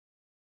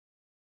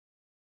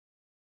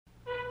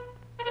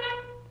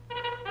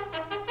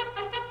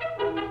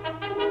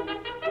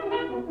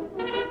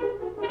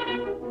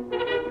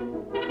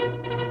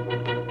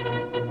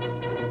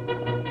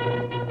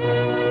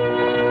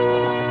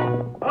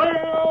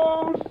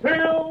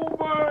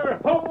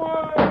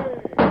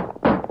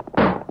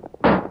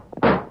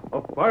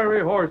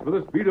fiery horse with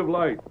a speed of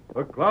light,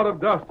 a cloud of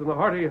dust, and a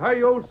hearty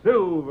hi-yo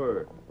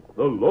silver,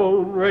 the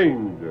Lone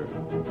Ranger.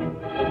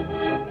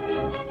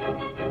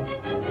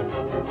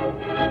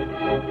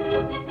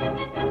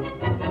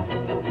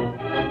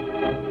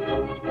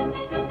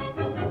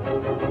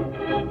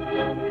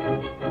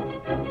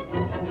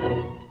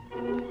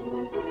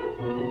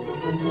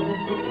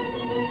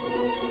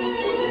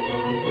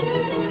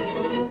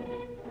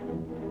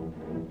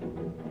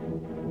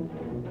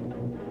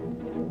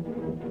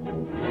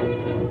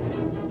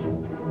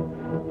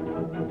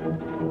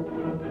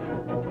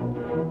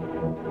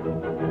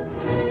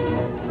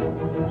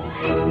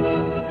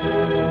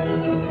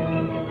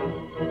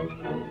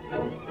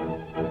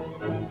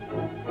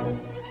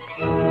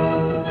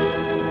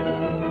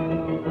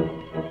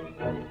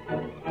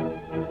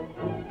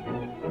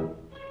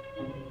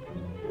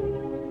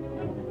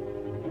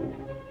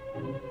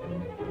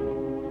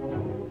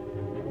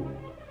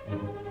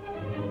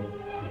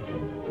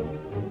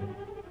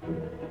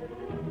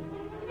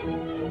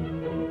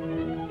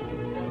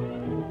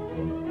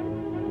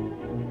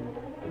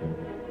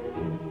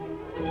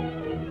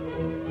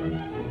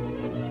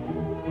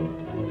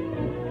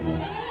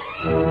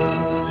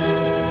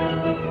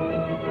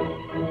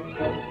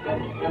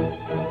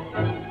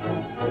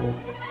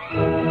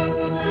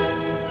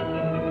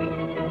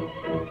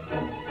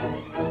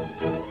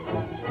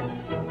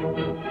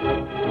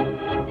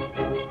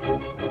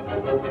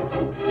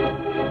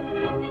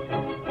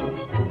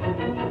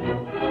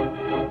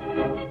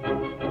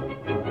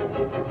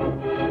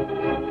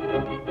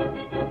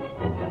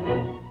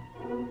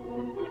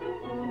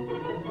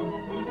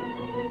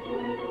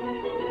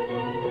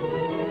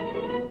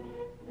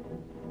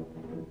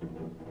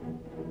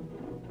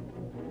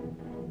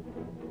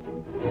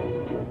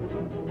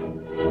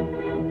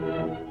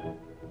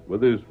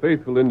 With his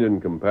faithful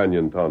Indian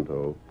companion,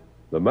 Tonto,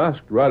 the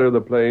masked rider of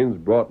the plains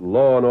brought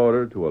law and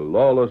order to a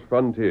lawless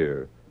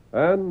frontier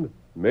and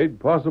made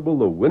possible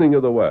the winning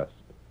of the West.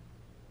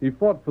 He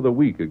fought for the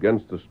weak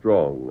against the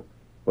strong,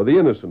 for the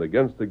innocent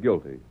against the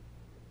guilty.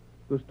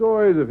 The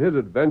stories of his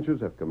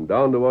adventures have come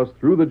down to us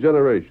through the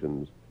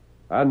generations,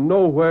 and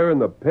nowhere in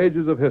the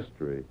pages of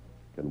history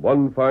can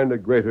one find a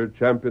greater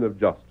champion of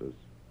justice.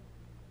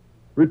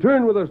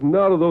 Return with us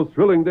now to those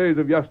thrilling days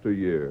of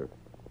yesteryear.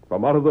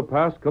 From out of the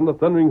past come the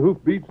thundering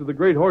hoofbeats of the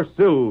great horse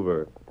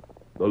Silver.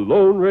 The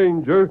Lone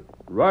Ranger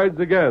rides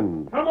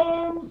again. Come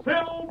on,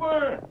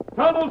 Silver!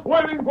 Tonto's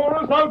waiting for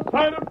us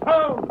outside of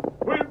town.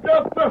 We've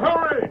got to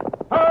hurry.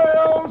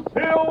 Hi-yo,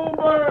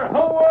 Silver!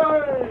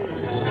 Away!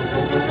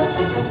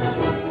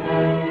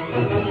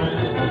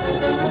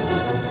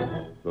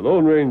 The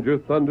Lone Ranger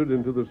thundered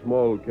into the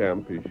small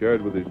camp he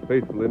shared with his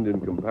faithful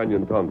Indian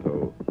companion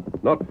Tonto,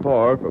 not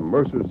far from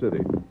Mercer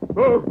City.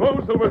 Oh,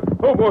 Silver!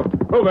 Oh, boy!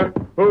 Oh, there!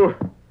 Oh,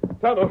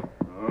 Tonto!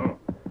 Oh,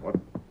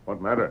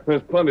 what matter?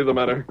 There's plenty the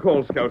matter.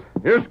 Call Scout.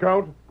 Here,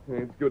 Scout.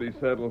 It's good he's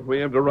saddled. We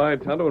have to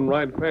ride, Tonto, and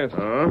ride fast.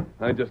 Huh?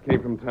 I just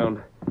came from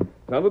town.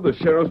 Tonto, the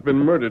sheriff's been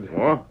murdered.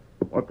 What?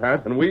 What,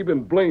 Pat? And we've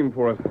been blamed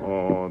for it.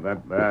 Oh,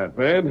 that bad.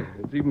 Bad?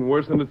 It's even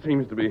worse than it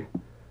seems to be. Do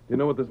you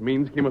know what this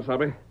means,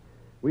 Kemosabe?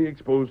 We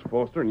exposed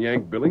Foster and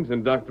Yank Billings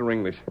and Dr.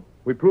 English.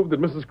 We proved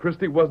that Mrs.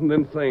 Christy wasn't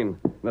insane,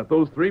 and that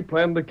those three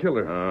planned to kill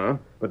her. Huh?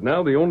 But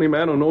now the only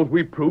man who knows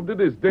we proved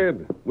it is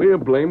dead. We are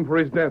blamed for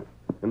his death,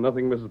 and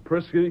nothing Mrs.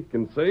 Christy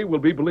can say will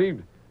be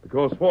believed,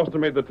 because Foster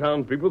made the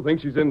townspeople think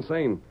she's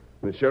insane.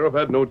 The sheriff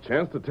had no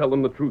chance to tell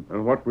them the truth.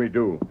 And what we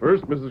do?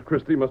 First, Mrs.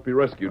 Christy must be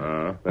rescued.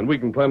 Then we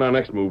can plan our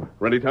next move.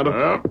 Ready,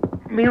 Tonto?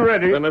 Me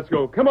ready. Then let's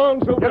go. Come on,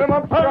 Silver. Get him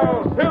up,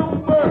 Hi-yo, Scout.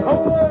 Silver!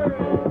 Away!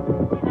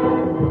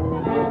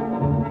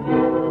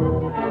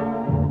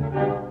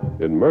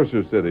 In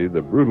Mercer City,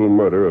 the brutal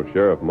murder of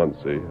Sheriff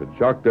Muncie had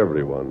shocked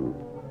everyone.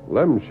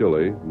 Lem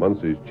Shilley,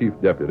 Muncie's chief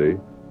deputy,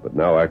 but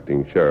now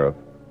acting sheriff,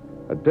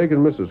 had taken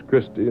Mrs.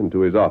 Christy into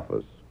his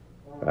office,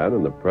 and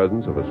in the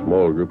presence of a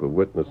small group of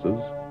witnesses,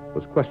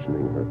 was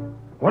questioning her.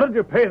 What did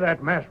you pay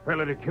that masked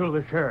fella to kill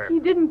the sheriff? He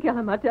didn't kill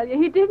him, I tell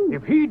you. He didn't.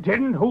 If he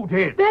didn't, who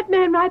did? That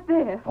man right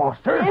there.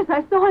 Foster? Yes,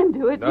 I saw him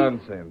do it.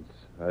 Nonsense.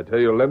 I tell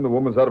you, Lem, the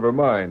woman's out of her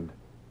mind.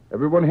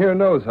 Everyone here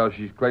knows how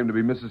she's claimed to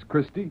be Mrs.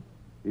 Christy,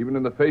 even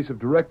in the face of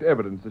direct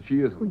evidence that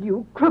she isn't.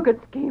 You crooked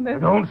schemer.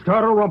 Don't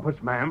start a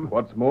rumpus, ma'am.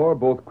 What's more,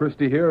 both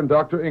Christy here and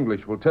Dr.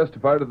 English will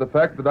testify to the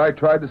fact that I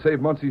tried to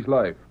save Muncie's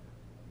life.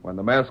 When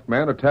the masked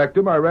man attacked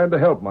him, I ran to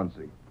help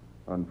Muncie.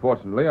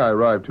 Unfortunately, I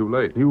arrived too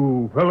late.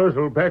 You fellas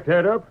will back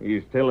that up?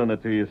 He's telling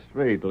it to you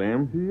straight,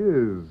 Lem. He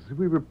is.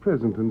 We were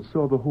present and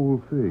saw the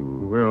whole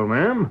thing. Well,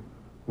 ma'am,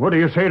 what do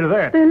you say to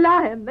that? They're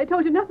lying. They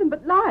told you nothing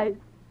but lies.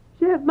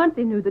 Sheriff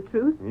Muncie knew the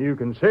truth. You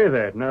can say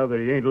that now that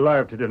he ain't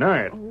alive to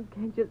deny it. Oh,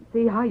 can't you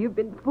see how you've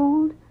been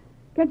fooled?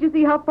 Can't you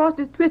see how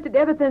Foster's twisted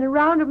everything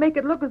around to make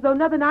it look as though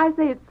nothing I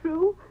say is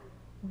true?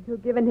 You're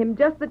giving him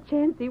just the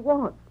chance he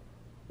wants.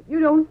 If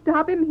you don't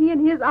stop him, he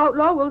and his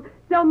outlaw will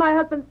sell my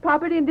husband's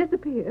property and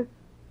disappear.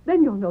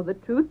 Then you'll know the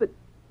truth, but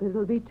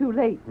it'll be too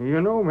late.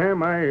 You know,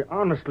 ma'am, I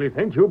honestly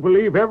think you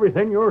believe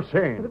everything you're But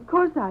saying. of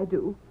course I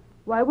do.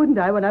 Why wouldn't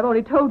I when I've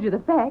only told you the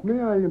facts? May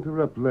I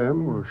interrupt,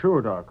 Lem? Oh,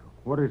 sure, Doc.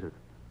 What is it?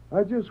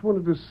 I just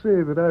wanted to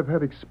say that I've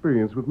had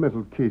experience with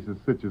mental cases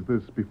such as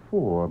this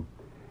before.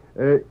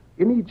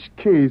 In each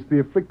case, the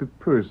afflicted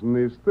person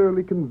is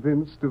thoroughly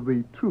convinced of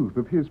the truth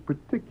of his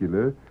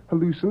particular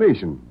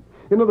hallucination.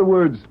 In other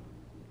words,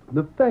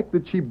 the fact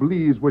that she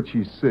believes what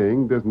she's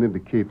saying doesn't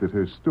indicate that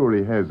her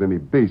story has any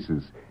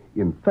basis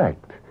in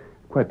fact.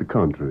 Quite the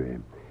contrary.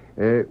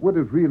 What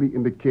it really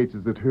indicates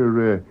is that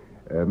her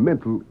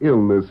mental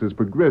illness has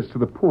progressed to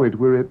the point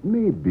where it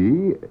may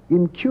be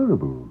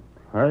incurable.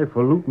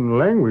 Highfalutin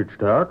language,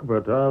 Doc,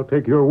 but I'll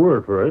take your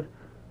word for it.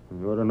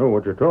 You ought to know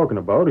what you're talking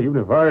about, even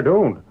if I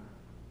don't.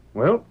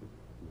 Well,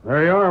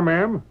 there you are,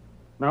 ma'am.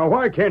 Now,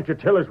 why can't you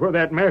tell us where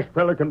that masked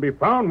fella can be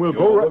found? We'll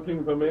go... You're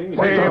looking for me?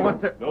 Hey,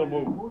 what's the... Don't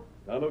move.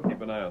 Now, don't keep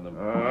an eye on them.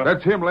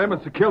 That's him, Lem.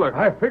 It's the killer.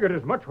 I figured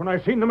as much when I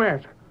seen the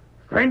mask.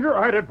 Stranger,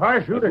 I'd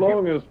advise you As to...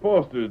 long as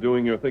Foster's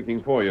doing your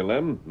thinking for you,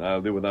 Lem,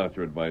 I'll do without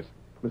your advice.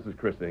 Mrs.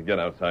 Christy, get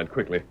outside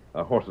quickly.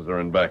 Our horses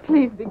are in back.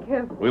 Please be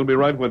careful. We'll be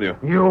right with you.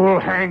 You'll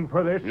hang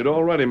for this. You'd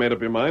already made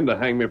up your mind to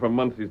hang me for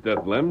Munsey's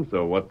death, Lem,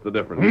 so what's the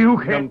difference? You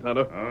can't... Come,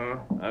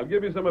 Tonto. I'll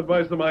give you some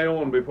advice of my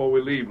own before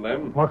we leave,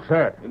 Lem. What's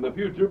that? In the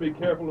future, be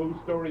careful whose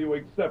story you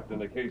accept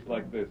in a case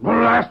like this.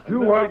 Blast you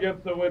Never up.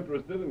 get so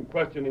interested in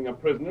questioning a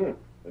prisoner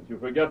that you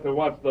forget to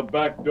watch the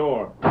back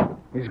door.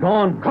 He's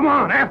gone. Come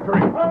on, after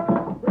him.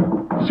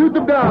 Shoot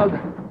them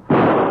down.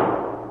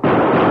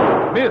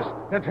 Missed.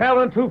 They're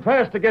traveling too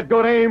fast to get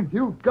good aim.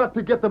 You've got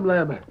to get them,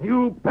 Lamb.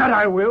 You bet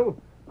I will.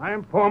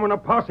 I'm forming a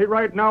posse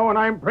right now, and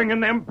I'm bringing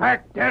them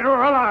back dead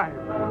or alive.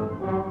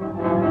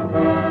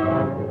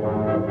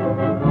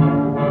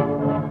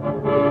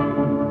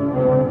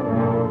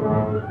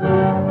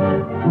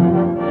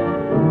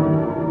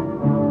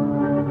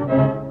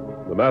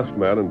 The masked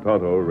man and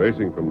Tonto,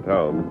 racing from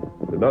town,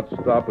 did not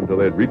stop until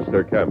they had reached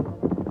their camp.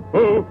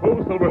 Oh,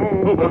 Silver.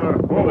 Look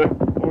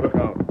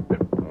out.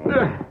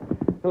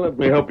 Let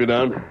me help you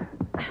down.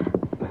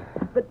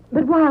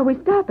 But why are we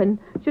stopping?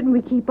 Shouldn't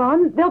we keep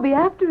on? They'll be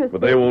after us.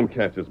 But they won't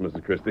catch us,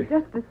 Mrs. Christy.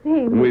 Just the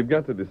same. And we've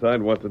got to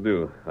decide what to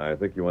do. I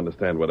think you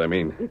understand what I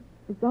mean.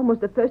 It's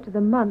almost the first of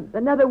the month.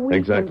 Another week.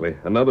 Exactly.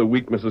 Another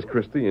week, Mrs.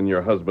 Christy, and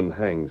your husband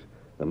hangs.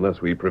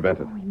 Unless we prevent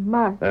it. We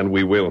must. And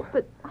we will.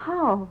 But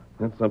how?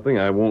 That's something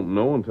I won't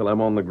know until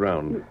I'm on the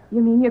ground.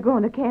 You mean you're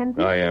going to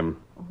Kansas? I am.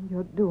 Oh,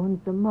 you're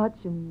doing so much,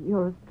 and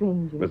you're a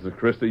stranger. Mrs.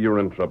 Christy, you're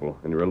in trouble,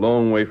 and you're a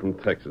long way from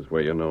Texas,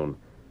 where you're known.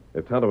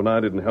 If Tonto and I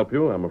didn't help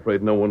you, I'm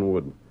afraid no one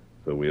would.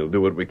 So we'll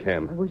do what we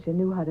can. I wish I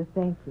knew how to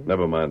thank you.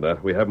 Never mind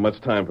that. We haven't much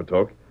time for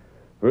talk.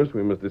 First,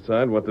 we must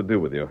decide what to do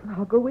with you.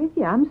 I'll go with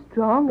you. I'm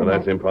strong. But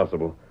that's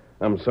impossible.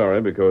 I'm sorry,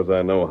 because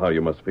I know how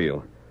you must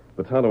feel.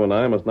 But Tonto and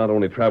I must not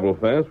only travel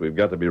fast, we've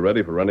got to be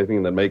ready for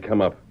anything that may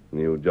come up.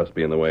 You'll just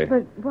be in the way.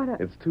 But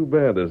what... It's too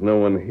bad there's no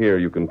one here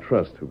you can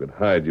trust who could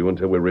hide you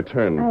until we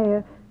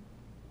return.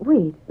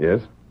 Wait.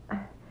 Yes? I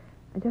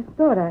just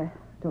thought I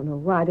don't know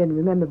why I didn't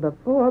remember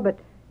before, but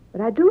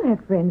I do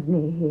have friends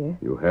near here.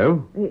 You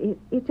have?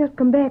 It just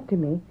come back to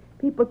me.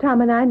 People Tom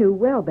and I knew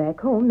well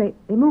back home. They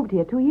moved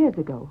here 2 years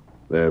ago.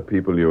 They're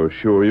people you're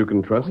sure you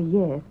can trust? Oh,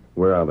 yes.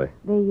 Where are they?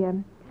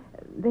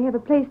 They have a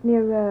place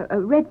near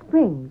Red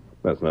Springs.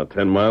 That's not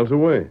 10 miles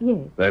away.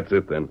 Yes. That's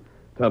it, then.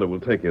 Tonto will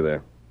take you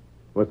there.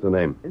 What's the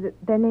name?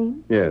 Their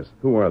name? Yes.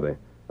 Who are they?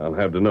 I'll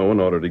have to know in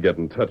order to get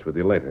in touch with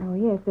you later. Oh,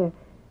 yes.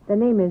 Their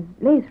name is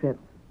Lathrop.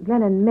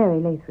 Glenn and Mary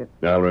Lathrop.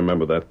 I'll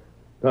remember that.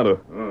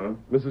 Tonto,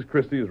 Mrs.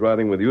 Christie is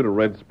riding with you to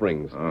Red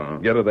Springs.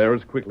 Get her there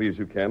as quickly as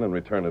you can and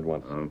return at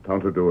once.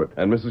 Tonto, do it.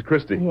 And Mrs.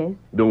 Christie. Yes?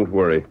 Don't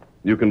worry.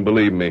 You can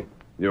believe me.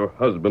 Your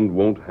husband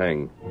won't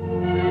hang.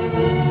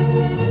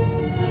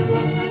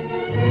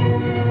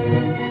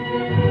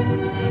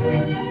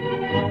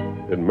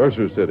 In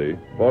Mercer City,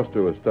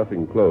 Foster was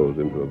stuffing clothes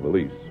into a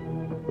valise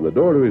when the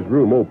door to his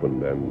room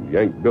opened and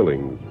Yank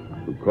Billings,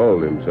 who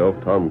called himself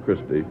Tom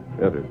Christie,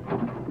 entered.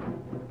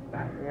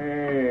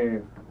 Hey,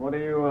 what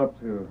are you up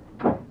to?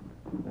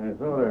 I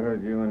thought I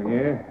heard you in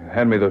here.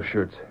 Hand me those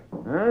shirts.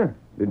 Huh?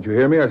 Didn't you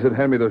hear me? I said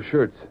hand me those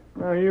shirts.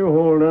 Now, you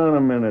hold on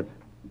a minute.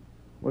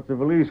 What's the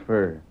valise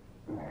for?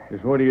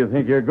 Just where do you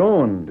think you're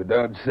going? To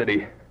Dodge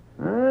City.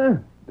 Huh?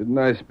 Didn't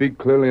I speak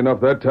clearly enough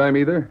that time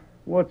either?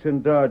 What's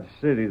in Dodge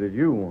City that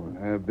you want?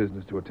 I have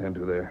business to attend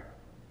to there.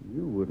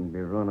 You wouldn't be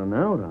running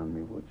out on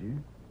me, would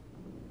you?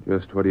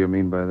 Just what do you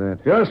mean by that?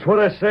 Just what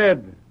I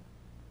said.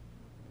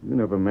 You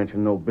never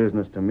mentioned no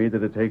business to me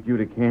that'd take you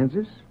to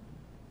Kansas.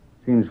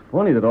 Seems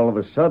funny that all of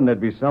a sudden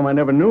there'd be some I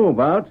never knew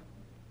about.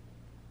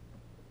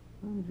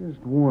 I'm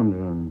just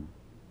wondering.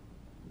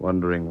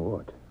 Wondering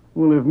what?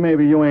 Well, if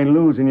maybe you ain't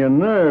losing your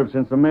nerve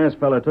since the masked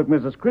fella took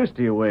Mrs.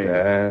 Christie away.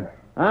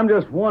 I'm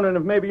just wondering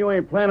if maybe you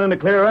ain't planning to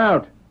clear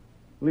out,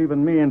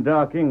 leaving me and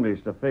Doc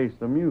English to face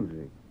the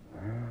music.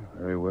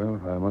 Very well.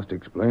 If I must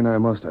explain, I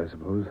must, I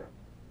suppose.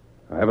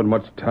 I haven't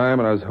much time,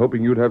 and I was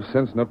hoping you'd have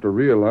sense enough to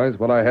realize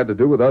what I had to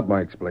do without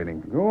my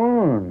explaining. Go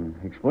on.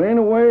 Explain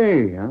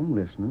away. I'm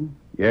listening.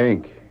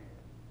 Yank,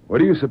 what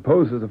do you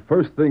suppose is the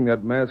first thing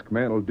that masked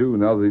man will do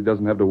now that he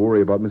doesn't have to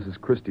worry about Mrs.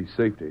 Christie's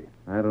safety?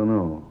 I don't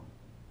know.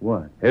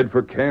 What? Head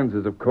for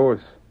Kansas, of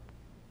course.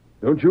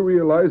 Don't you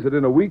realize that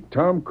in a week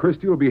Tom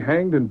Christy will be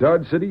hanged in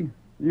Dodge City?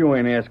 You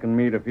ain't asking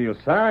me to feel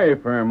sorry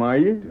for him, are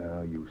you?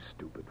 Oh, you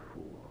stupid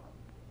fool.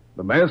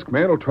 The masked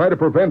man will try to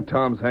prevent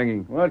Tom's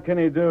hanging. What can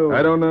he do?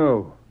 I don't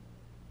know.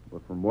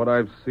 But from what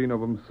I've seen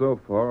of him so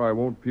far, I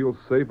won't feel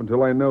safe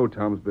until I know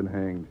Tom's been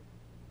hanged.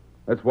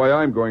 That's why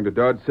I'm going to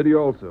Dodge City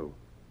also.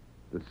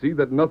 To see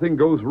that nothing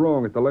goes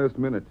wrong at the last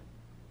minute.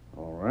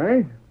 All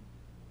right.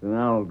 Then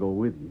I'll go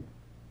with you.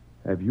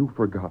 Have you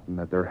forgotten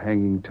that they're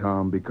hanging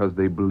Tom because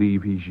they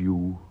believe he's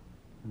you?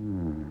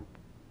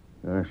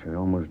 Gosh, I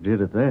almost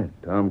did at that.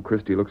 Tom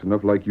Christy looks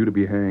enough like you to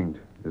be hanged,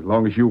 as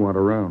long as you aren't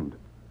around.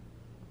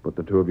 Put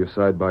the two of you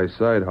side by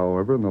side,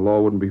 however, and the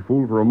law wouldn't be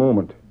fooled for a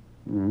moment.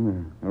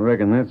 I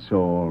reckon that's so,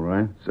 all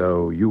right.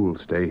 So you'll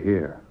stay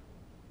here.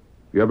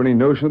 If you have any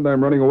notion that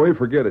I'm running away,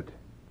 forget it.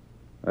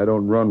 I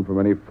don't run from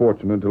any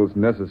fortune until it's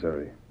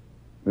necessary.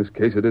 In this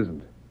case, it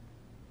isn't.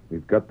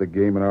 We've got the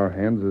game in our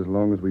hands as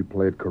long as we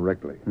play it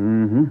correctly.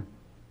 Mm-hmm.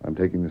 I'm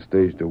taking the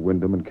stage to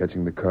Wyndham and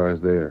catching the cars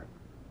there.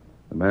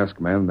 The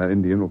masked man and that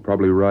Indian will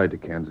probably ride to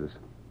Kansas.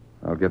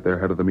 I'll get there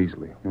ahead of them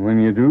easily. And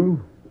when you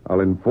do?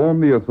 I'll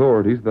inform the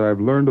authorities that I've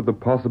learned of the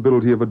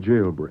possibility of a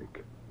jailbreak.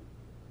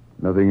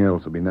 Nothing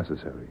else will be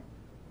necessary.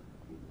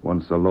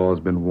 Once the law's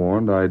been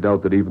warned, I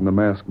doubt that even the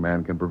masked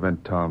man can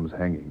prevent Tom's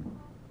hanging.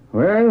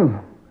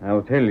 Well,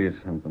 I'll tell you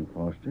something,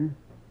 Foster.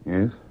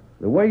 Yes?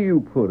 The way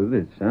you put it,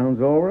 it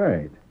sounds all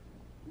right.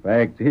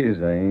 Fact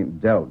is, I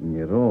ain't doubting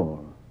you at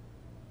all.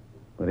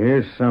 But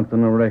here's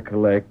something to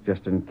recollect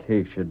just in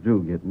case you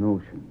do get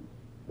notion.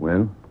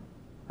 Well?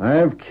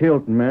 I've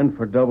killed men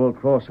for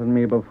double-crossing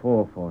me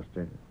before,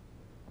 Foster.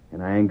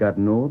 And I ain't got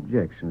no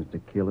objections to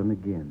killing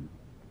again.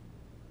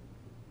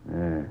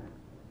 I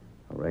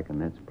reckon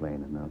that's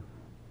plain enough.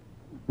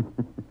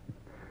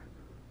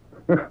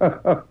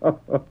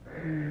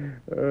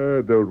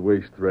 Don't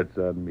waste threats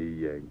on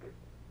me, Yank.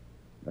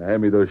 Now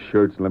hand me those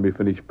shirts and let me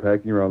finish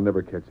packing, or I'll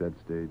never catch that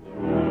stage.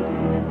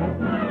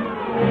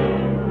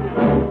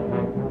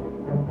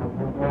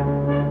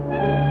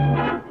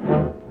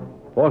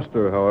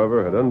 Foster,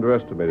 however, had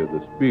underestimated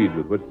the speed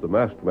with which the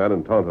masked man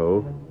and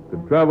Tonto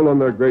could travel on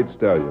their great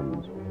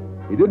stallions.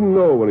 He didn't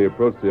know when he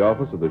approached the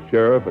office of the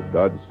sheriff at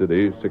Dodge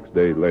City 6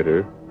 days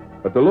later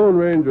that the Lone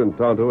Ranger and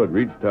Tonto had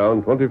reached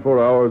town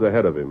 24 hours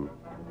ahead of him.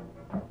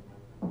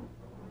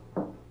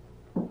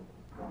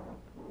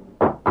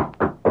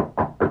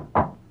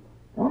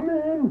 Come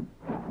in.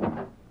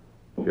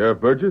 Sheriff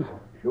Burgess?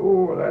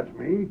 Sure, that's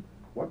me.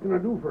 What can I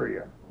do for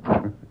you?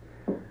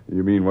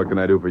 You mean, what can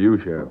I do for you,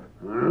 Sheriff?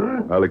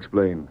 Huh? I'll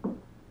explain.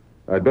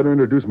 I'd better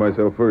introduce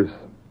myself first.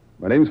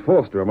 My name's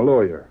Foster. I'm a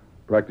lawyer.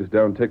 Practice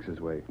down Texas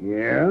way.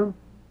 Yeah?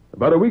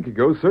 About a week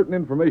ago, certain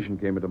information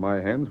came into my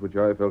hands which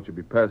I felt should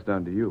be passed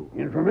on to you.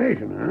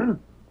 Information, huh?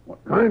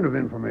 What kind of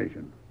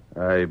information?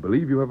 I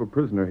believe you have a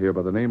prisoner here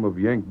by the name of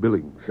Yank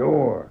Billings.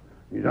 Sure.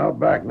 He's out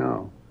back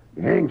now.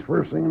 He hangs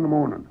first thing in the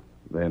morning.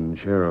 Then,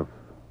 Sheriff,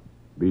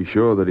 be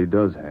sure that he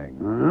does hang.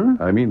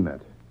 Huh? I mean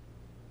that.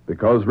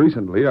 Because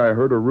recently I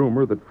heard a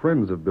rumor that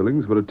friends of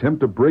Billings would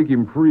attempt to break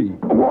him free.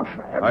 What's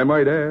that? I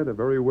might add, a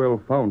very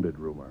well-founded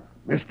rumor.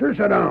 Mister,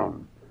 sit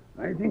down.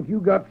 I think you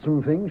got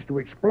some things to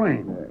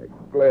explain.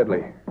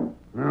 Gladly.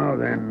 Now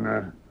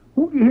then,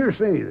 who'd you hear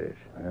say this?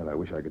 Well, I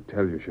wish I could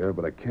tell you, Sheriff,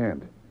 but I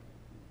can't.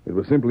 It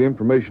was simply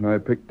information I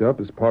picked up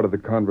as part of the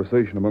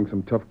conversation among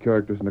some tough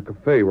characters in a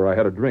cafe where I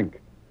had a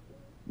drink.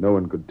 No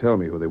one could tell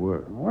me who they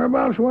were.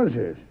 Whereabouts was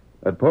this?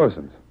 At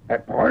Parsons.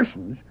 At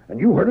Parsons? And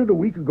you heard it a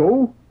week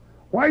ago?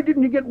 Why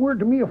didn't you get word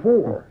to me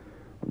afore?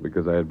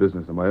 Because I had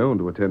business of my own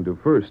to attend to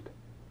first.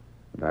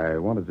 And I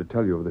wanted to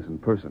tell you of this in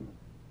person.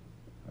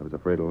 I was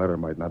afraid a letter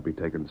might not be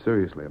taken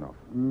seriously enough.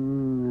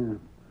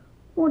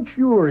 What's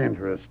your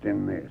interest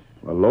in this?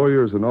 A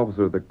lawyer's an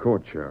officer of the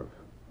court, Sheriff.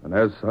 And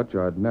as such,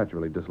 I'd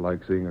naturally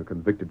dislike seeing a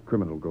convicted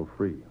criminal go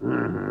free.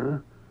 Uh-huh.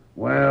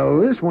 Well,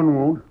 this one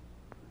won't.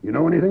 You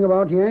know anything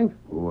about Yank?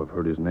 Oh, I've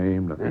heard his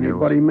name, nothing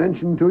Anybody else.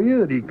 mention to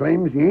you that he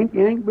claims he ain't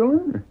Yank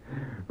Billings?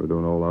 Or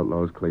don't all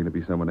outlaws claim to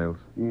be someone else?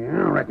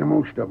 Yeah, I reckon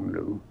most of them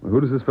do. Well, who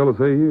does this fellow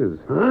say he is?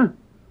 Huh?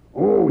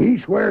 Oh, he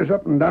swears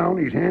up and down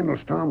he's handles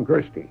Tom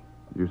Christy.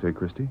 Did you say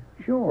Christy?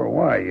 Sure,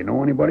 why? You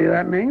know anybody of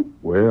that name?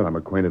 Well, I'm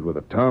acquainted with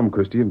a Tom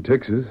Christy in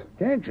Texas.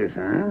 Texas,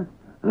 huh?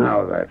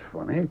 Now, that's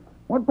funny.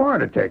 What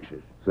part of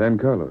Texas? San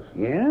Carlos.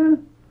 Yeah?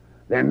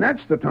 Then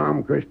that's the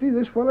Tom Christy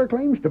this feller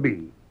claims to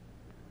be.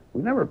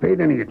 We never paid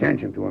any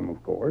attention to him,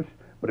 of course,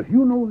 but if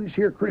you know this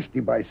here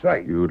Christy by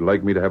sight... You'd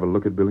like me to have a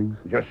look at Billings?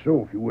 Just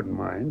so, if you wouldn't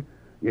mind.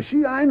 You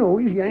see, I know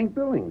he's Yank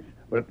Billings,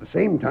 but at the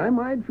same time,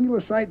 I'd feel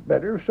a sight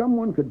better if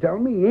someone could tell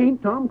me he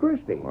ain't Tom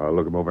Christy. Well, I'll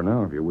look him over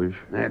now, if you wish.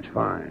 That's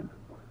fine.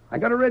 I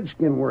got a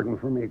redskin working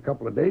for me a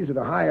couple of days that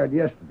I hired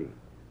yesterday.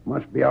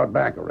 Must be out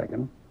back, I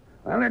reckon.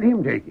 I'll let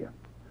him take you.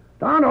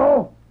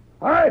 Tonto!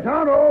 Hi,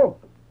 Tonto!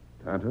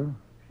 Tonto?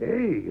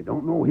 Say, you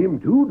don't know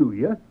him too, do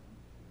you?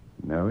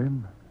 Know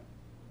him?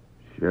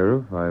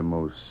 Sheriff, I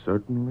most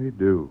certainly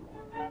do.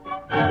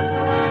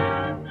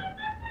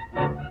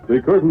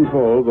 The curtain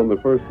falls on the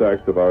first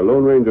act of our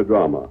Lone Ranger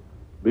drama.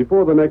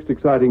 before the next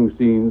exciting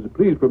scenes,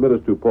 please permit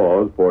us to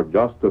pause for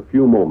just a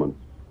few moments.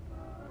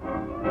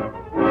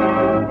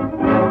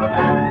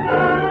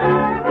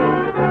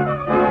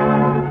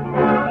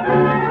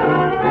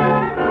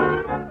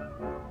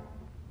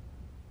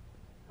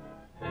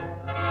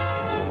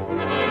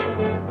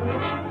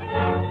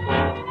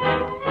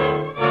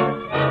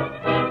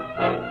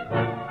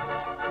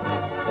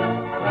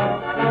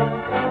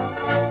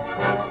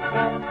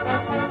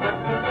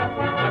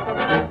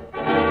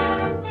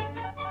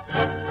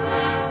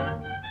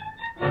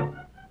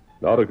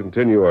 Now to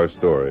continue our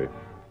story.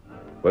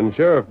 When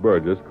Sheriff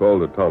Burgess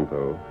called at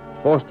Tonto,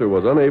 Foster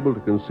was unable to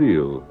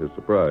conceal his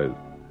surprise.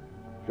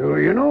 So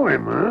you know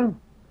him, huh?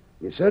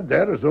 You said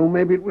that as though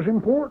maybe it was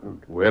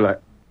important. Well,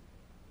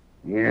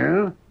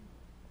 Yeah?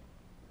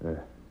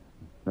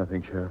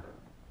 Nothing, Sheriff.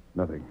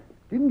 Nothing.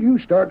 Didn't you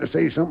start to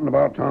say something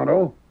about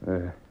Tonto?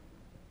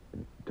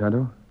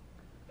 Tonto?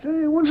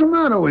 Say, what's the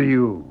matter with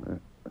you?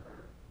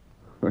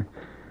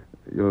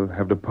 You'll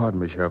have to pardon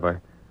me, Sheriff. I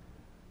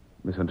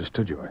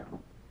misunderstood you.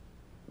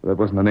 That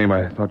wasn't the name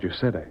I thought you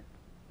said.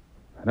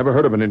 I never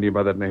heard of an Indian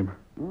by that name.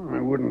 Well, I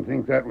wouldn't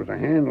think that was a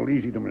handle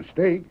easy to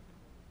mistake.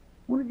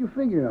 What did you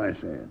figure I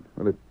said?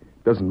 Well, it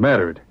doesn't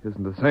matter. It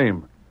isn't the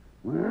same.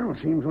 Well,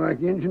 seems like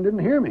the engine didn't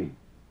hear me.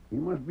 He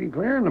must be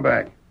clear in the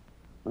back.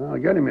 I'll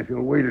get him if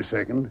you'll wait a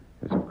second.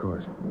 Yes, of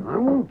course. I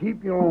won't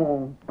keep you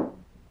long.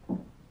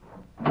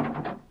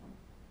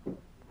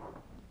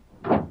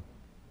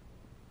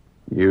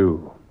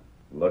 You.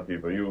 Lucky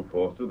for you,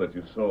 Foster, that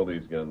you saw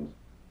these guns.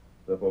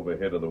 Step over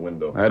here to the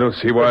window. I don't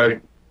see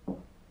why.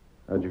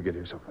 How'd you get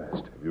here so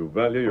fast? If you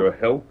value your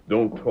health,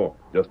 don't talk.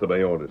 Just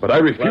obey orders. But I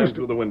refuse Climb to.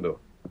 through the window.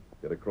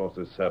 Get across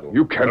this saddle.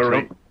 You can't.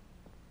 Hurry.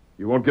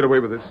 You won't get away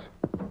with this.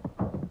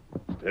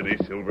 Steady,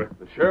 Silver.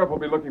 The sheriff will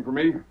be looking for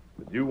me.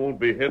 But you won't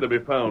be here to be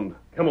found.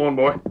 Come on,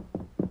 boy.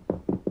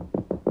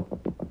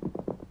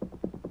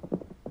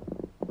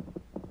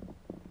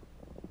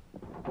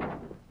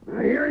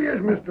 Here he is,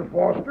 Mr.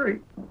 Foster.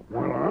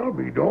 Well, I'll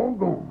be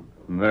doggone.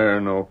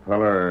 There no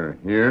feller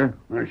here?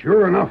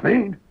 Sure enough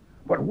ain't.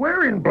 But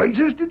where in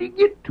blazes did he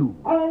get to?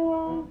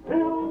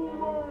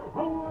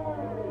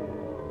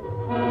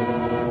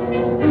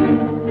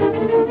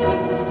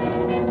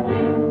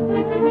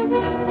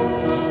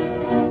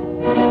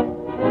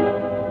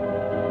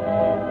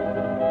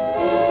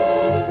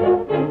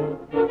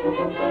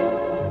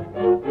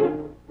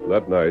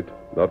 That night,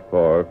 not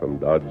far from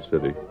Dodge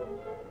City.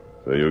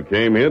 So you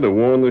came here to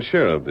warn the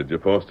sheriff, did you,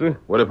 Foster?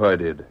 What if I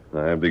did?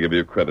 I have to give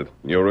you credit.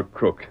 You're a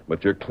crook,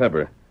 but you're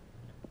clever.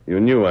 You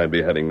knew I'd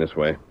be heading this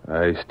way.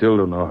 I still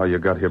don't know how you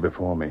got here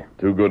before me.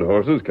 2 good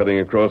horses cutting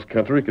across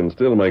country can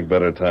still make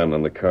better time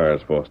than the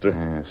cars, Foster.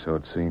 Yeah, so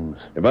it seems.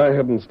 If I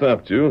hadn't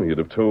stopped you, you'd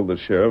have told the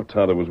sheriff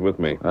Tonto was with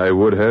me. I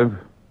would have.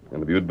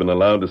 And if you'd been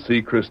allowed to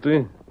see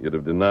Christy, you'd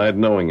have denied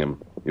knowing him.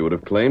 You would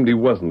have claimed he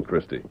wasn't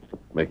Christy,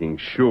 making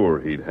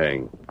sure he'd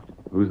hang.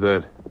 Who's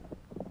that?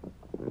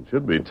 It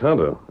should be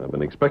Tonto. I've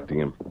been expecting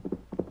him.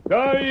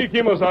 Dai,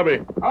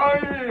 Kimosabe.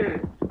 Aye!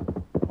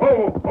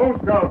 Ho,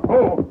 Scout,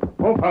 ho,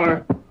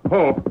 fella,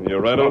 ho.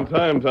 You're right on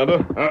time,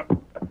 Tonto.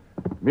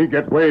 Me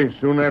get way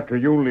soon after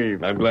you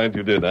leave. I'm glad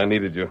you did. I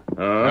needed you.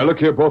 Now, look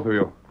here, both of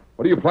you.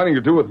 What are you planning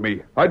to do with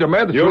me? I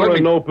demand that you You're let me...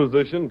 in no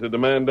position to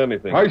demand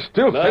anything. I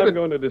still say I'm that...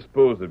 going to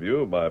dispose of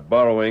you by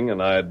borrowing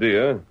an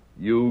idea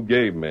you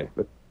gave me.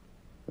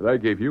 that I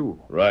gave you.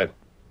 Right.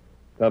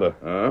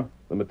 Tonto.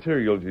 The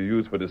materials you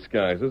use for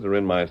disguises are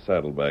in my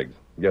saddlebags.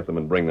 Get them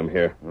and bring them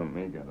here. Let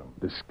me get them.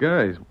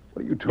 Disguise?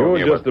 What are you talking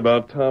You're about? just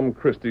about Tom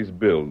Christie's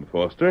build,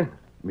 Foster,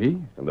 Me?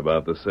 and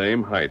about the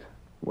same height.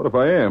 What if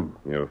I am?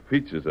 Your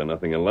features are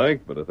nothing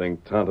alike, but I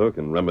think Tonto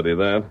can remedy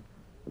that.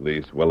 At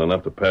least well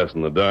enough to pass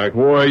in the dark.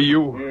 Why,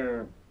 you...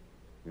 Here.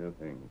 Good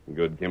thing.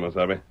 Good,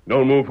 Kimosabe.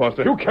 Don't move,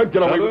 Foster. You can't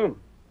get away with... Tonto,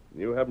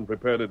 you haven't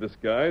prepared a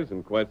disguise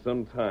in quite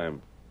some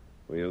time.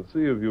 We'll see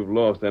if you've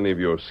lost any of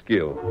your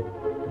skill.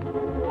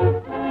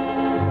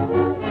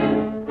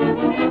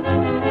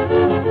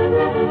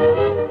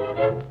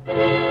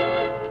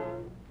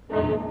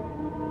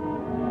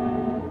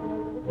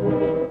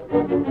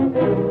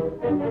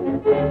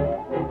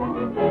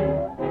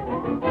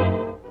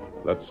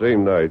 That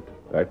same night,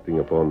 acting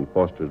upon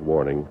Foster's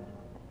warning,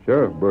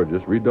 Sheriff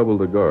Burgess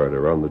redoubled the guard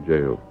around the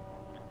jail.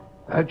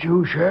 That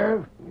you,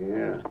 Sheriff?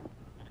 Yeah.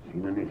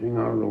 Seen anything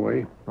out of the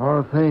way? Not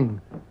a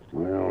thing.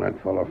 Well,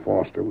 that fellow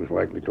Foster was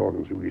likely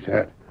talking through his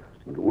hat,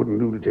 but it wouldn't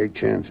do to take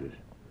chances.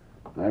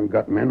 I've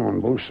got men on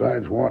both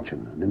sides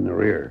watching, and in the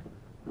rear.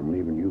 I'm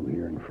leaving you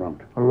here in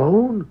front.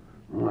 Alone?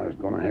 Well, I was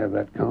going to have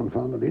that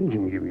confounded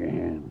Injun give you a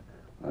hand.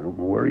 I don't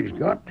know where he's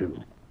got to.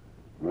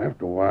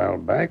 Left a while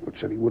back, but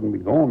said he wouldn't be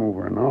gone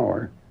over an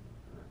hour.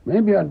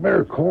 Maybe I'd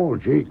better call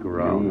Jake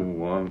around. You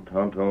want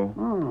Tonto?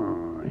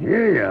 Oh,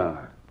 here you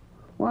are.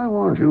 Why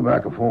weren't you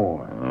back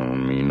afore? Oh,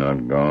 me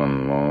not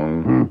gone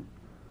long.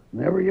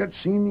 Never yet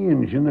seen the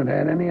Injun that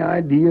had any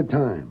idea of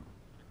time.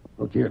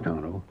 Look here,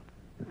 Tonto.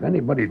 If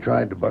anybody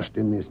tried to bust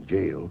in this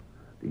jail,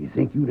 do you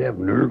think you'd have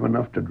nerve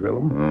enough to drill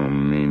 'em? Oh,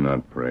 me not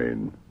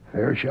afraid.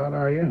 Fair shot,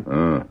 are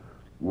you?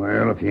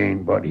 Well, if you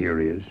ain't, Bud here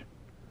is.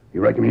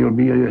 You reckon he'll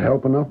be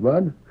help enough,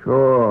 Bud?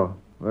 Sure.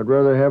 I'd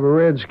rather have a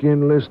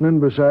redskin listening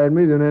beside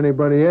me than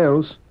anybody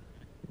else.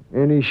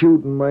 Any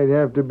shooting might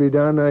have to be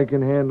done, I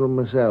can handle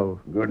myself.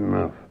 Good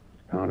enough.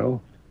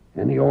 Tonto,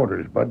 any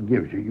orders Bud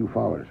gives you, you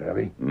follow,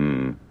 savvy?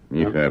 Me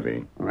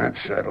savvy. That's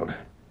settled.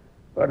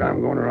 But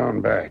I'm going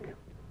around back.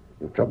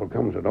 If trouble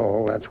comes at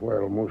all, that's where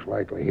it'll most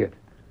likely hit.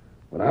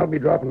 But I'll be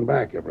dropping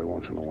back every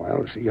once in a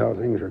while to see how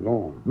things are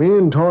going. Me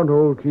and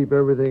Tonto will keep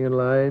everything in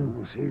line.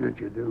 I'll see that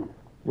you do.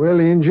 Well,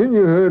 Injun,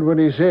 you heard what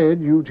he said.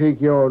 You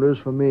take your orders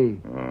for me.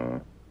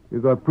 You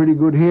got pretty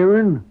good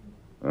hearing?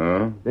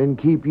 Then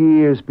keep your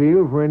ears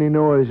peeled for any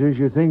noises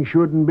you think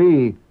shouldn't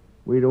be.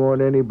 We don't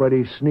want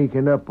anybody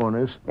sneaking up on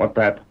us. What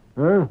that?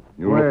 Huh?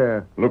 You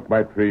Where? Look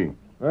by tree.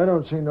 I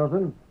don't see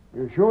nothing.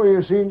 You sure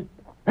you seen...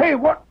 Hey,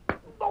 what?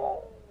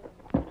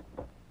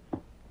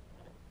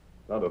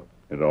 Tonto,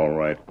 It's all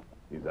right.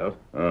 he's out.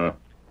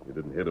 You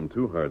didn't hit him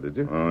too hard, did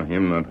you?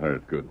 Him not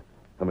hurt. Good.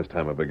 How much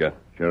time have I got?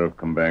 Sheriff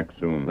come back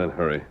soon. Then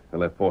hurry. I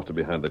left Foster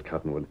behind that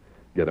cottonwood.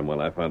 Get him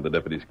while I find the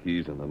deputy's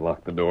keys and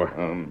unlock the door.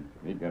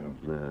 Me get him.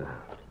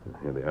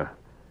 Here they are.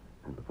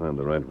 Have to find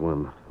the right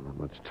one. Not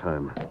much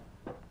time.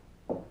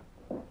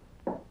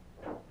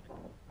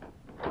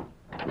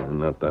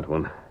 Not that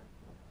one.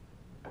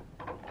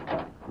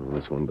 Well,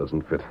 this one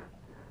doesn't fit.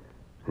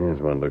 Here's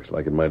one. Looks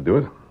like it might do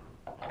it.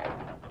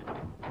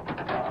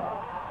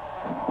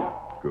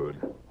 Good.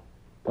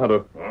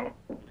 Tonto.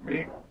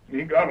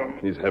 Me got him.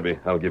 He's heavy.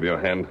 I'll give you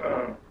a hand.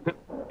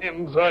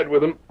 Inside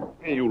with him.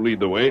 You lead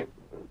the way.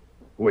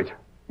 Wait.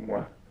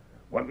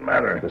 What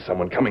matter? There's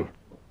someone coming.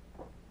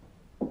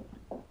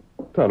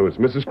 Tonto, it's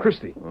Mrs.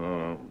 Christy.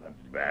 That's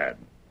bad.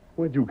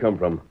 Where'd you come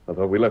from? I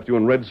thought we left you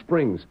in Red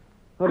Springs.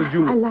 How did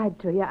you... I lied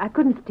to you. I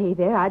couldn't stay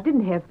there. I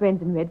didn't have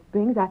friends in Red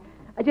Springs. I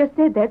just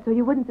said that so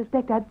you wouldn't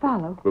suspect I'd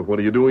follow. But what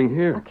are you doing I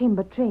here? came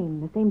by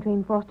train, the same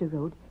train Foster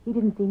rode. He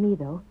didn't see me,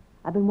 though.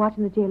 I've been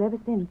watching the jail ever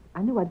since.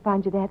 I knew I'd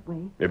find you that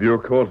way. If you're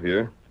caught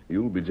here,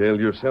 you'll be jailed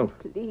yourself.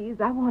 Please,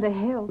 I want to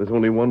help. There's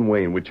only one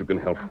way in which you can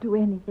help. I'll do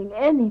anything.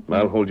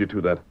 I'll hold you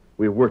to that.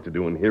 We have work to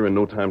do in here and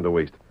no time to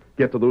waste.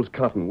 Get to those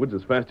cottonwoods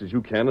as fast as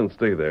you can and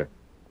stay there.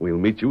 We'll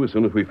meet you as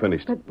soon as we've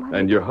finished. But what...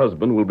 And your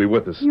husband will be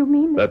with us. You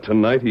mean that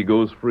tonight he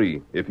goes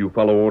free if you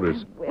follow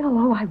orders.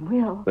 I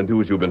will. Then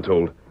do as you've been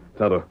told.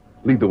 Tonto,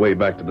 lead the way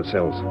back to the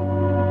cells.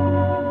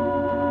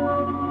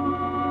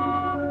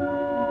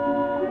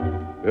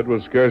 It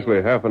was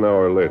scarcely half an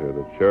hour later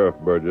that Sheriff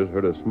Burgess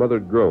heard a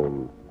smothered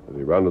groan as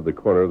he rounded the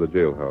corner of the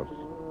jailhouse.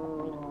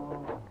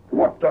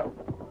 What the...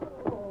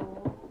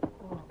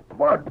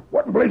 Bud,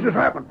 what in blazes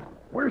happened?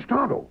 Where's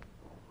Tonto?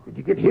 Did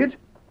you get hit?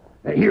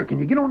 Here, can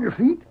you get on your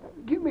feet?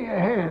 Give me a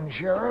hand,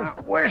 Sheriff.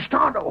 Where's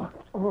Tonto?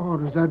 Oh,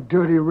 does that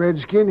dirty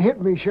redskin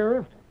hit me,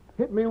 Sheriff?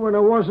 Hit me when I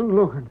wasn't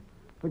looking.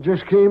 I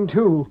just came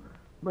to.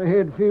 My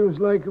head feels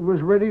like it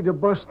was ready to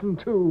bust in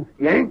two.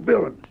 Yank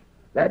Billings.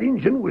 That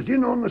Injun was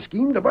in on the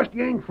scheme to bust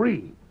Yank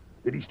free.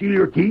 Did he steal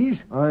your keys?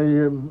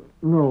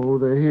 No,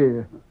 they're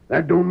here.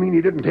 That don't mean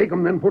he didn't take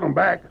them, then put them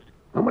back.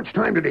 How much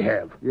time did he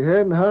have? You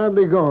hadn't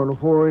hardly gone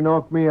before he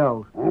knocked me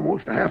out.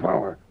 Almost a half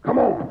hour. Come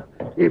on.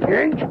 If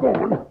Yank's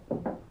gone...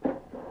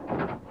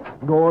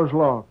 Door's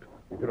locked.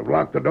 You could have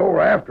locked the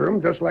door after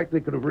him, just like they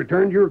could have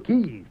returned your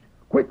keys.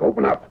 Quick,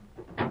 open up.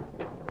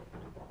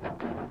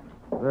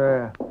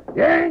 There.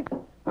 Yank?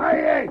 Hi,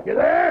 Yank. You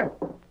there?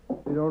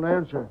 You don't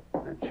answer.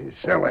 That's his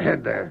cell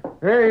ahead there.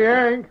 Hey,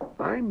 Yank.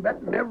 I'm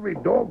betting every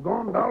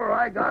doggone dollar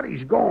I got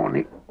he's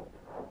gone.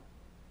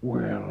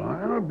 Well,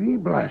 I'll be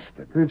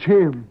blasted. It's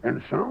him.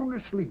 And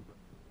sound asleep.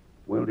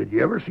 Well, did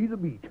you ever see the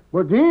beat?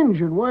 But the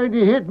Injun, why'd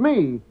he hit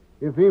me?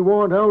 If he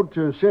weren't out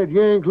to set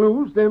Yank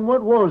loose, then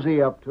what was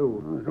he up to?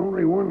 Well, there's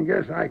only one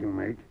guess I can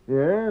make.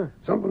 Yeah?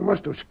 Something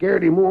must have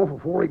scared him off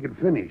before he could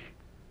finish.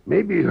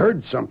 Maybe he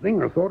heard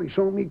something or thought he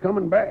saw me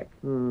coming back.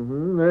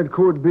 That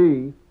could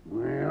be.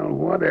 Well,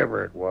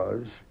 whatever it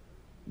was,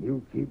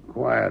 you keep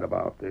quiet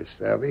about this,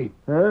 Savvy.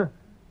 Huh?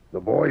 The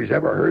boys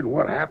ever heard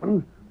what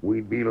happened,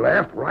 we'd be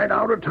laughed right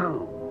out of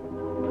town.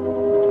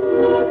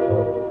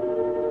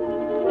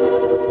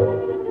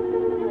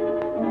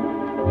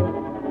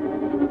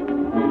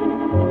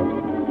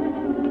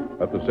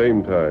 At the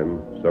same time,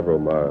 several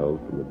miles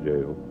from the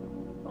jail.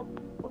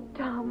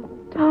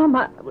 Tom,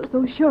 I was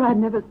so sure I'd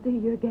never see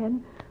you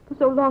again. For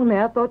so long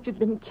now, I thought you'd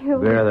been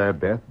killed. There,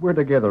 Beth. We're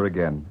together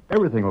again.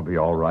 Everything will be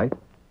all right.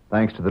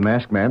 Thanks to the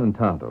masked man and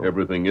Tonto.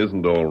 Everything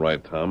isn't all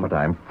right, Tom. But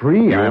I'm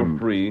free. You're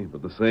free,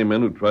 but the same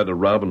men who tried to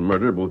rob and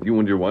murder both you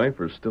and your wife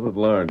are still at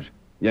large.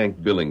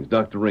 Yank Billings,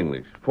 Dr.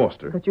 English,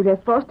 Foster. But you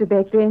left Foster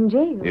back there in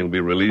jail. He'll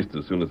be released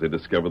as soon as they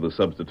discover the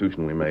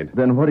substitution we made.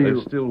 Then what do you...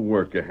 There's still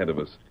work ahead of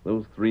us.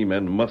 Those three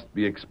men must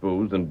be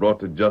exposed and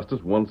brought to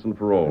justice once and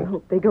for all. I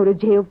hope they go to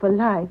jail for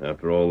life.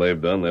 After all they've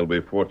done, they'll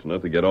be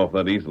fortunate to get off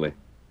that easily.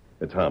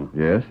 Tom.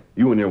 Yes?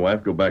 You and your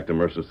wife go back to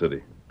Mercer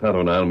City.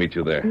 Tonto and I'll meet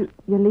you there.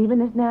 You're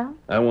leaving us now?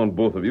 I want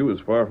both of you as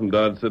far from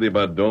Dodge City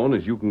by dawn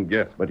as you can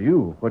get. But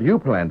you, what do you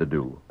plan to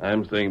do?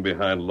 I'm staying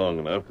behind long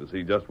enough to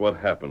see just what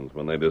happens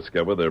when they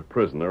discover their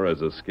prisoner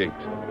has escaped.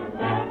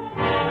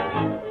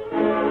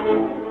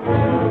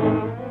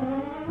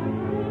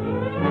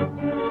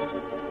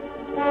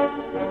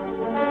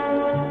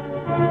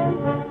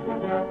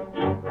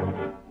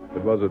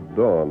 It was at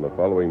dawn the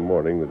following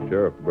morning that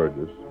Sheriff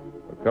Burgess,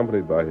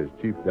 accompanied by his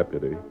chief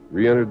deputy,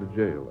 re-entered the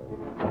jail.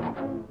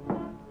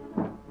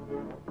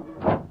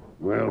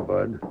 Well,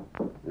 Bud,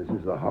 this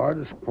is the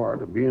hardest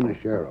part of being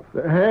a sheriff.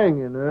 The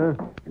hanging, huh?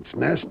 It's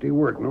nasty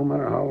work, no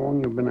matter how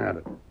long you've been at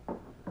it.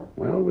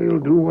 Well, we'll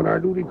do what our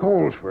duty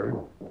calls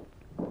for.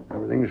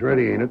 Everything's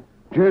ready, ain't it?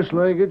 Just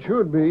like it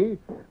should be.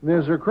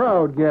 There's a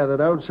crowd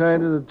gathered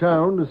outside of the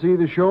town to see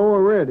the show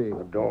already.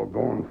 The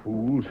doggone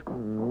fools.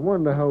 I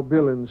wonder how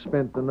Billings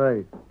spent the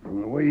night.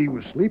 From the way he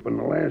was sleeping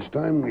the last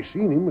time we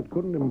seen him, it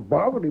couldn't have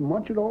bothered him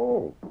much at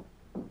all.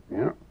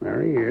 Yeah,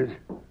 there he is.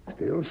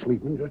 Still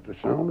sleeping just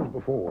as sound as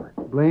before.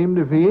 Blamed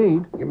if he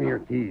ain't. Give me your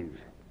keys.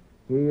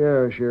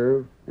 Yeah,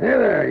 Sheriff. Hey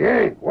there,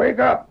 Yank. Wake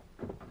up.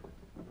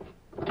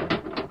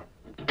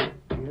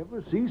 You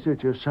ever see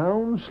such a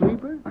sound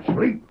sleeper?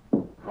 Asleep?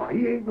 Why,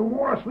 he ain't no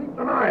more asleep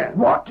than I am.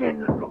 What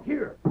in? Look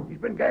here. He's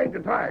been gagged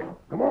and tied.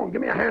 Come on,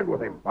 give me a hand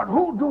with him. But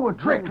who'd do a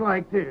trick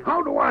like this?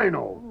 How do I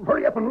know?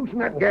 Hurry up and loosen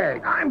that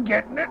gag. I'm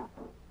getting it.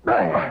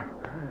 There.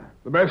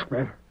 The masked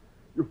man.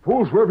 You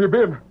fools, where have you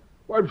been?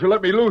 Why haven't you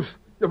let me loose?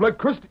 You've let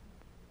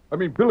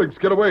Billings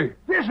get away.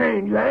 This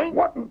ain't Yank.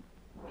 What?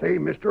 Say,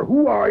 mister,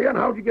 who are you and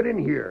how'd you get in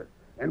here?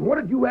 And what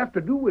did you have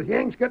to do with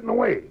Yank's getting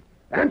away?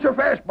 Answer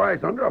fast, by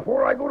thunder,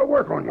 before I go to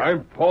work on you.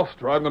 I'm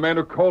Foster. I'm the man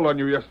who called on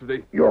you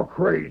yesterday. You're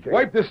crazy.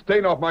 Wipe this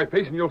stain off my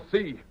face and you'll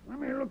see. Let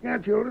me look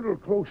at you a little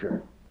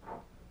closer.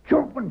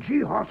 Jumping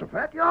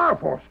Jehoshaphat, you are,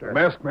 Foster. The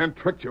masked man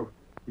tricked you.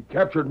 He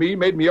captured me,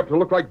 made me up to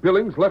look like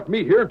Billings, left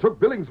me here, and took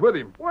Billings with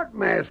him. What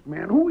masked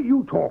man? Who are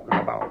you talking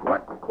about?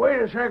 What? Wait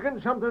a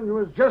second. Something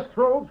was just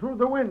thrown through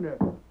the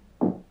window.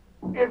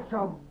 It's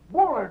a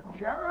bullet,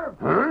 Sheriff.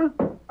 Huh?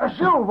 A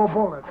silver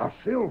bullet. A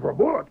silver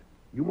bullet?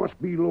 You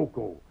must be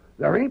loco.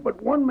 There ain't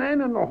but one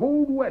man in the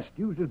whole West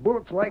uses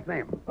bullets like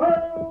them.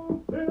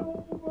 Hail,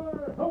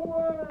 silver,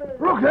 away!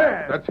 Look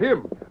there! That's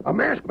him. A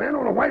masked man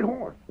on a white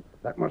horse.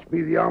 That must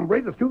be the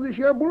hombre that threw this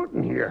here bullet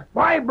in here.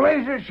 By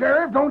blazes,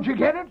 Sheriff, don't you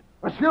get it?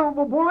 A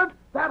silver bullet?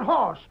 That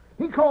horse.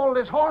 He called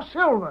his horse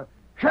Silver.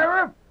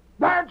 Sheriff,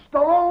 that's the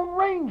Lone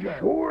Ranger.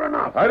 Sure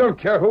enough. I don't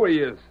care who he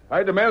is.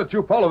 I demand that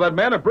you follow that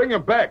man and bring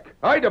him back.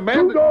 I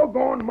demand Too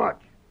doggone much.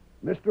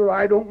 Mister,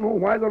 I don't know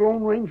why the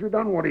Lone Ranger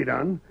done what he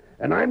done,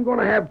 and I'm going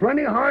to have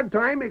plenty hard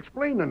time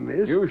explaining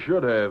this. You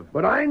should have.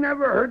 But I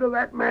never heard of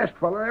that masked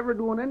fella ever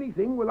doing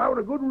anything without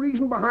a good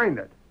reason behind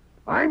it.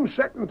 I'm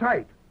setting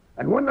tight.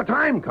 And when the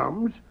time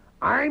comes,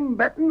 I'm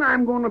betting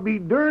I'm going to be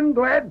darn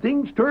glad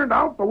things turned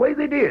out the way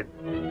they did.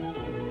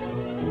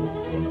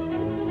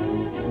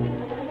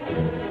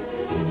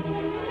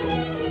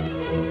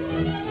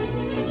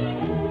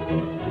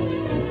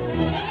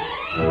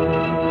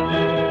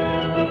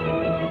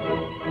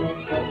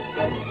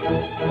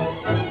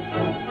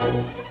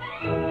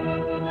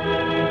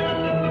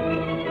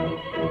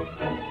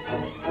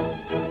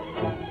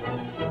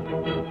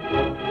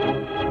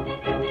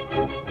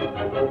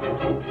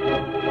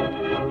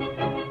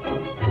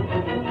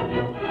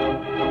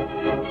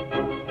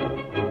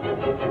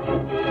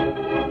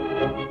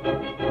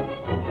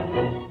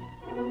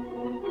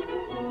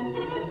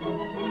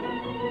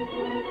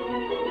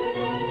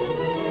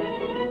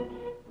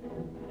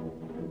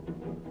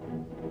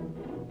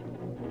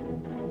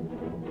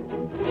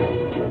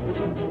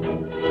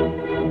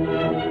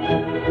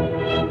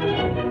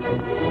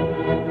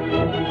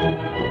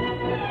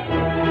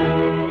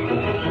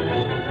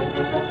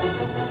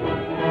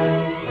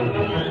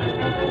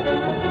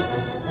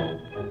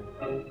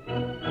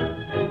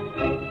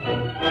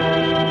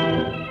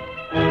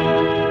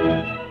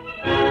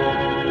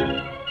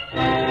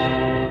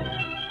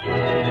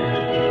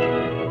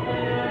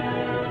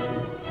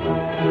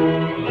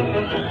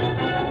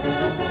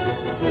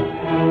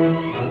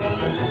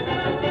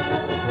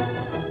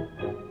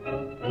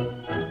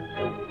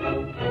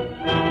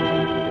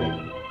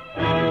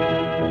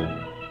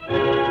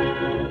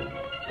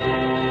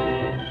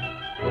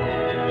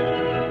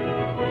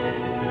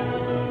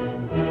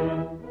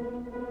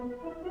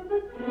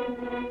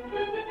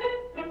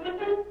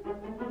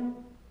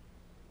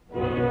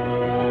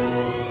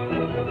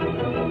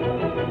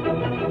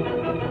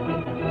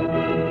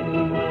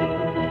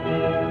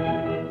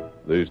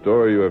 The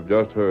story you have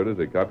just heard is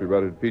a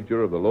copyrighted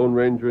feature of the Lone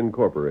Ranger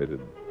Incorporated.